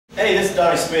Hey, this is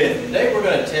Donnie Smith. Today we're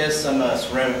going to test some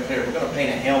ceramic clear. We're going to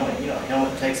paint a helmet. You know, a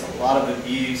helmet takes a lot of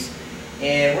abuse.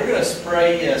 And we're going to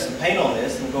spray some paint on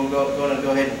this, and we're going to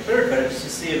go ahead and clear coat it just to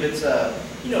see if it's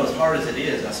as hard as it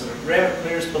is. Now, so the ceramic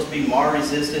clear is supposed to be mar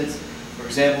resistance. For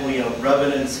example,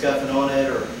 rubbing and scuffing on it,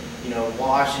 or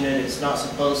washing it. It's not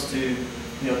supposed to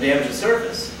damage the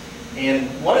surface. And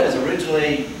what it was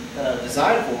originally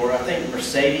designed for, I think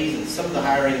Mercedes and some of the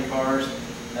higher end cars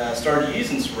started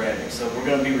using ceramic. So we're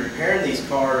going to be repairing these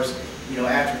cars,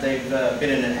 after they've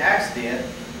been in an accident.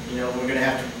 We're going to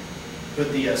have to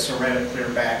put the ceramic clear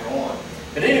back on.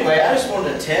 But anyway, I just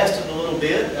wanted to test it a little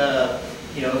bit.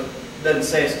 It doesn't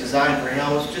say it's designed for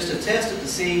helmets, just to test it to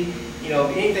see,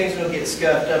 if anything's going to get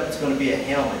scuffed up, it's going to be a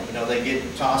helmet. They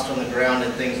get tossed on the ground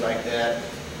and things like that,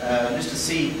 just to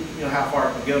see, how far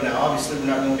it can go. Now, obviously, we're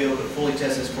not going to be able to fully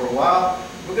test this for a while.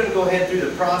 We're going to go ahead through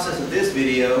the process of this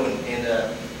video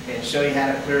and show you how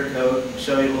to clear coat, and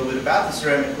show you a little bit about the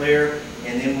ceramic clear,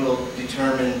 and then we'll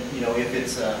determine, if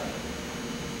it's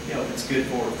if it's good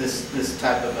for this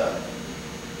type of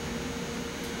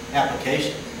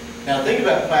application. Now, think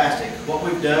about plastic. What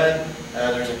we've done,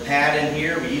 there's a pad in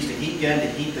here. We used a heat gun to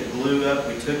heat the glue up.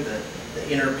 We took the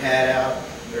inner pad out.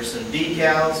 There's some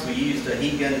decals. We used a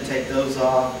heat gun to take those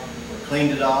off. We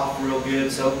cleaned it off real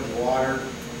good, soap and water,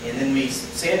 and then we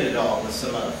sanded it off with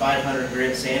some 500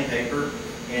 grit sandpaper.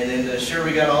 And then to ensure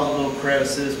we got all the little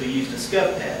crevices, we used a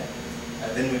scuff pad.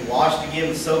 Then we washed again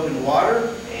with soap and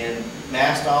water and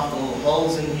masked off the little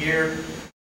holes in here.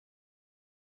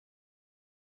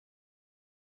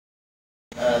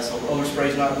 So overspray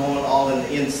is not going all in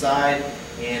the inside.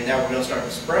 And now we're going to start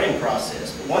the spraying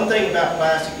process. But one thing about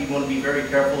plastic you want to be very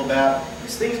careful about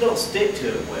is things don't stick to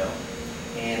it well.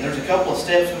 And there's a couple of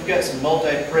steps. We've got some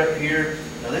multi-prep here.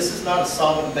 Now, this is not a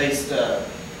solvent-based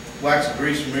wax and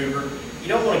grease remover. You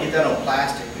don't want to get that on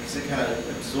plastic because it kind of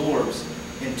absorbs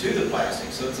into the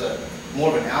plastic. So it's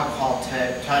more of an alcohol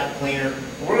type cleaner.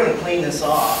 And we're going to clean this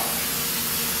off,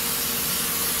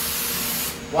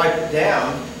 wipe it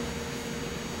down,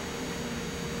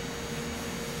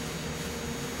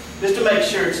 just to make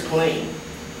sure it's clean.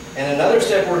 And another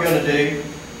step we're going to do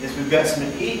is we've got some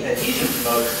adhesion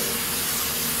promoter.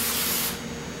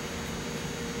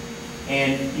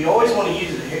 And you always want to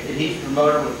use an adhesion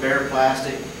promoter with bare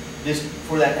plastic just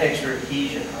for that extra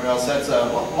adhesion, or else that's a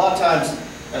lot of times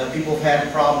people have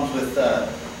had problems with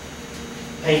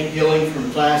paint peeling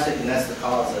from plastic, and that's the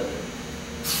cause of it.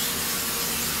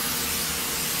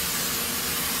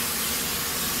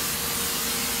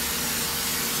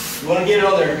 You want to get it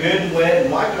on there good and wet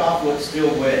and wipe it off while it's still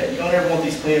wet. You don't ever want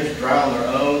these cleaners to dry on their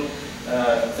own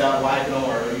without wiping them,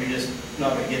 or you're just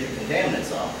not going to get the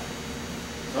contaminants off.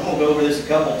 So I'm going to go over this a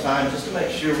couple of times just to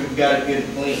make sure we've got it good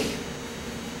and clean.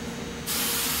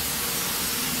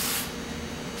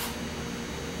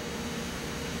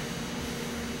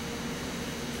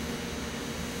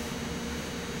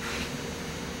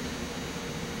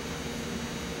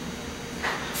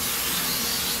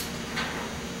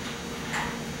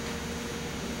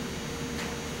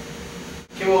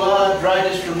 Okay, well, dry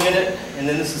just for a minute, and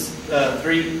then this is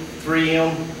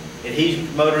 3M adhesion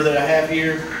promoter that I have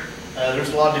here. There's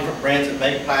a lot of different brands that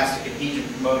make plastic adhesion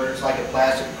promoter. It's like a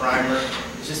plastic primer.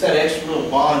 It's just that extra little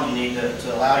bond you need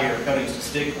to allow your coatings to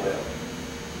stick well.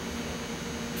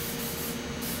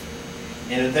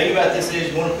 And the thing about this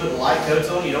is you want to put light coats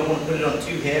on. You don't want to put it on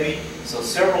too heavy. So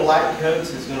several light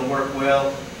coats is going to work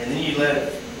well, and then you let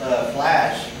it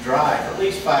flash dry for at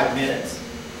least 5 minutes.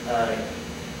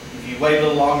 If you wait a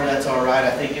little longer, that's all right.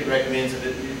 I think it recommends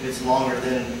if it's longer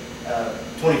than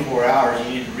 24 hours,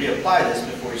 you need to reapply this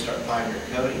before you start applying your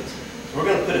coatings. So we're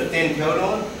going to put a thin coat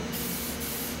on.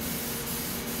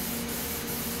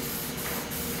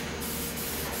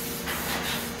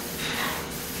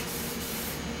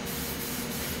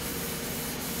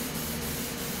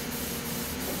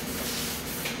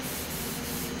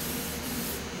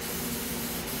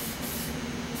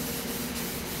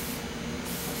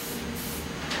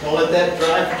 We'll let that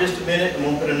dry for just a minute, and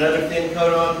we'll put another thin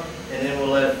coat on, and then we'll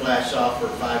let it flash off for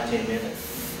 5–10 minutes.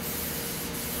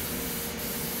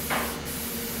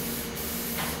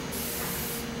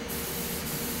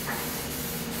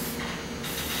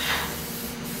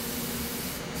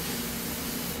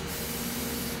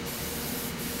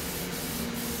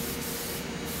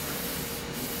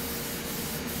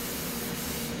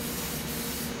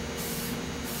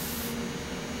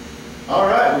 All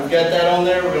right, we've got that on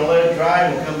there. We're going to let it dry,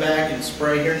 and we'll come back and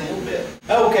spray here in a little bit.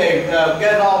 Okay, we've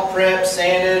got it all prepped,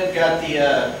 sanded, got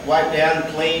the wiped down,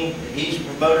 clean. The adhesion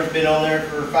promoter's been on there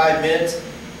for 5 minutes.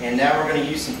 And now we're going to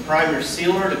use some primer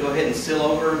sealer to go ahead and seal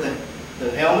over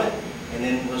the helmet. And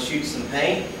then we'll shoot some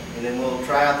paint. and then we'll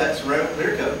try out that ceramic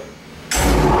clear coat.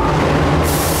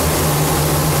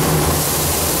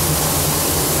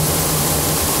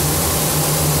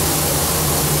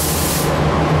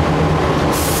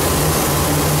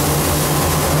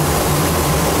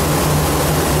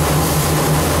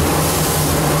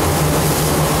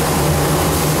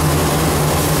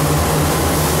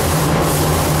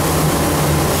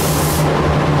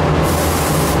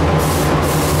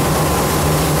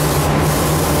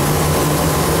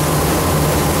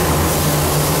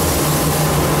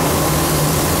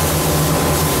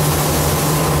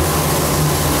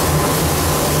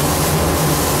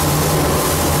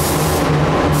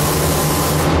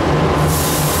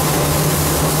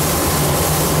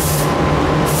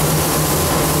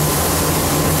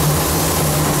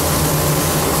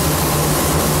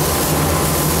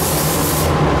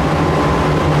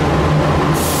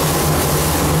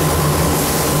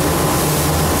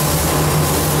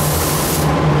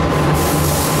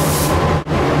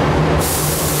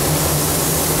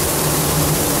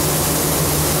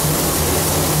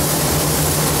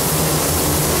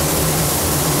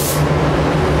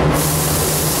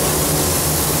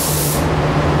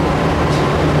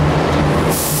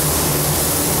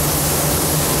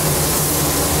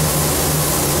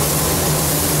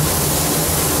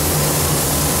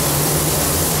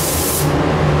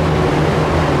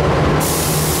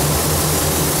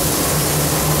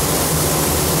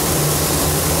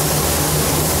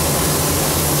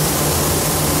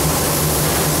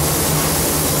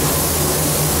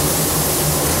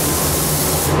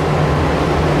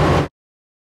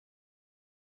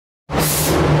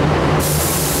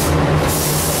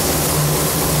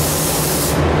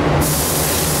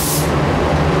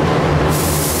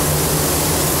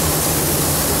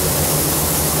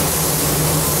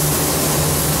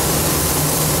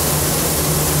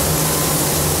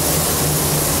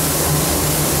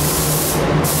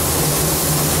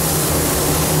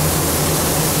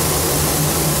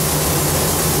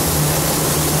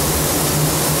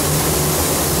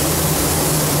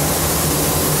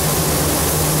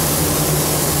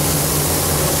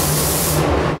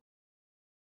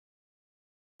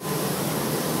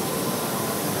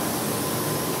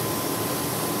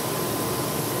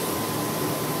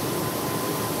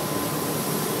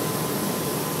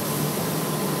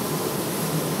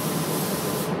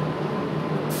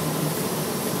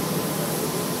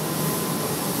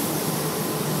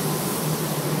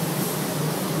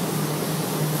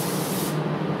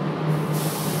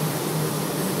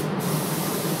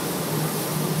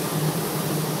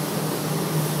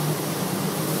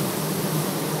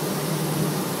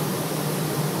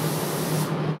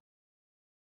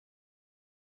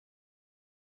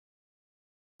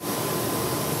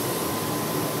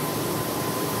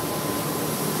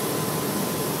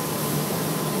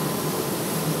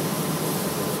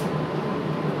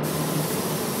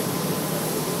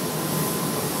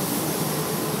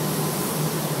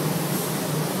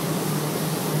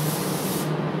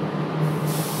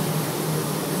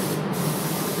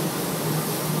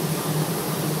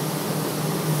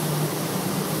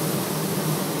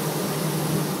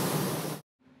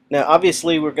 Now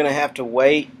obviously we're going to have to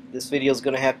wait. This video is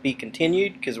going to have to be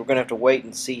continued because we're going to have to wait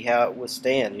and see how it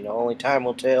withstands. Only time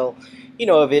will tell,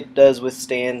 if it does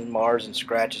withstand Mars and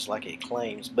scratches like it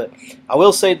claims. But I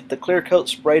will say that the clear coat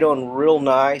sprayed on real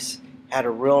nice, had a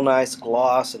real nice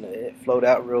gloss, and it flowed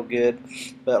out real good.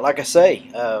 But like I say,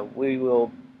 we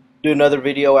will do another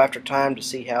video after time to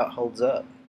see how it holds up.